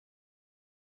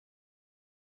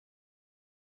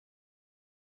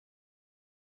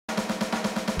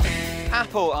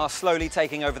Apple are slowly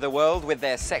taking over the world with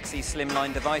their sexy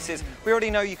slimline devices. We already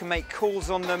know you can make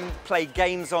calls on them, play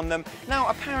games on them. Now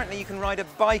apparently you can ride a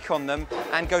bike on them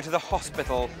and go to the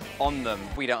hospital on them.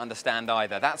 We don't understand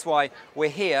either. That's why we're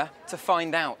here to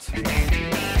find out.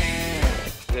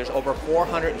 There's over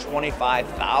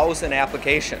 425,000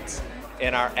 applications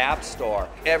in our app store.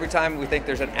 Every time we think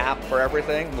there's an app for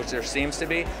everything, which there seems to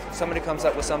be, somebody comes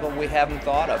up with something we haven't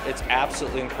thought of. It's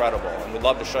absolutely incredible, and we'd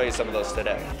love to show you some of those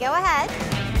today. Go ahead.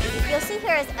 You'll see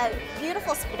here is a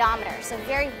beautiful speedometer, so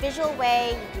very visual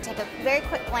way. You can take a very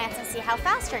quick glance and see how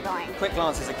fast you're going. Quick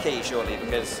glance is a key, surely,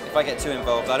 because if I get too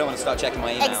involved, I don't want to start checking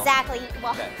my email. Exactly.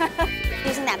 Well, okay.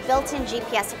 Using that built-in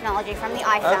GPS technology from the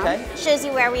iPhone, shows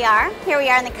you where we are. Here we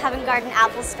are in the Covent Garden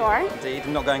Apple Store. Indeed,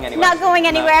 not going anywhere. Not going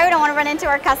anywhere. No. We don't want to run into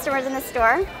our customers in the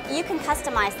store. You can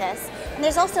customize this, and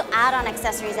there's also add-on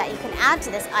accessories that you can add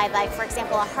to this iBike. For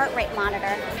example, a heart rate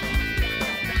monitor.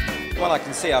 Well, I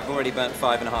can see I've already burnt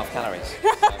 5.5 calories.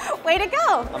 Way to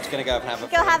go! I'm just going to go and have a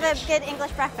Go have a good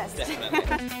English breakfast.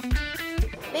 Definitely.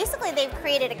 Basically, they've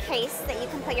created a case that you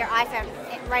can put your iPhone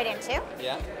right into.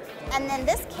 Yeah. And then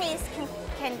this case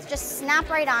can just snap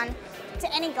right on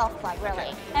to any golf club, really.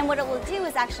 Okay. And what it will do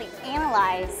is actually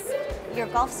analyze your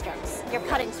golf strokes, your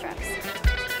putting strokes.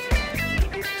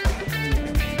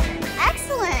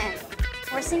 Excellent!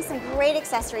 We're seeing some great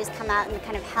accessories come out in the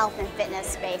kind of health and fitness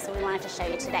space, and we wanted to show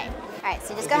you today. All right,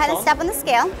 so just go ahead and step on the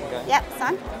scale. Okay. Yep, it's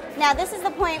on. Now this is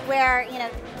the point where, you know,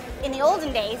 in the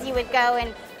olden days, you would go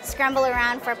and scramble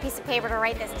around for a piece of paper to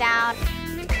write this down.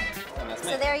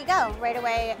 So there you go, right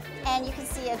away, and you can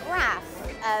see a graph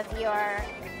of your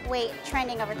weight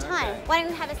trending over time. Okay. Why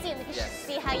don't we have a seat? We can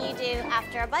see how you do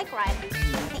after a bike ride.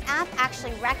 The app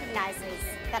actually recognizes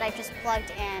that I've just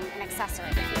plugged in an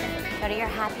accessory. Go to your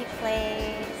happy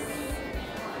place.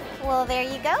 Well, there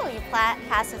you go. You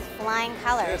pass with flying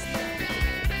colors.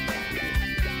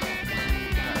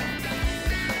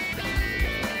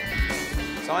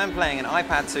 So I am playing an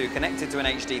iPad 2 connected to an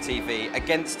HD TV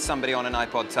against somebody on an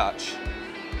iPod Touch.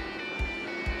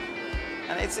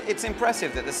 And it's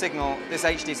impressive that the signal, this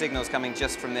HD signal is coming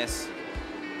just from this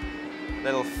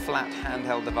little flat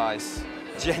handheld device.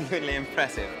 Genuinely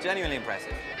impressive, genuinely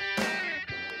impressive.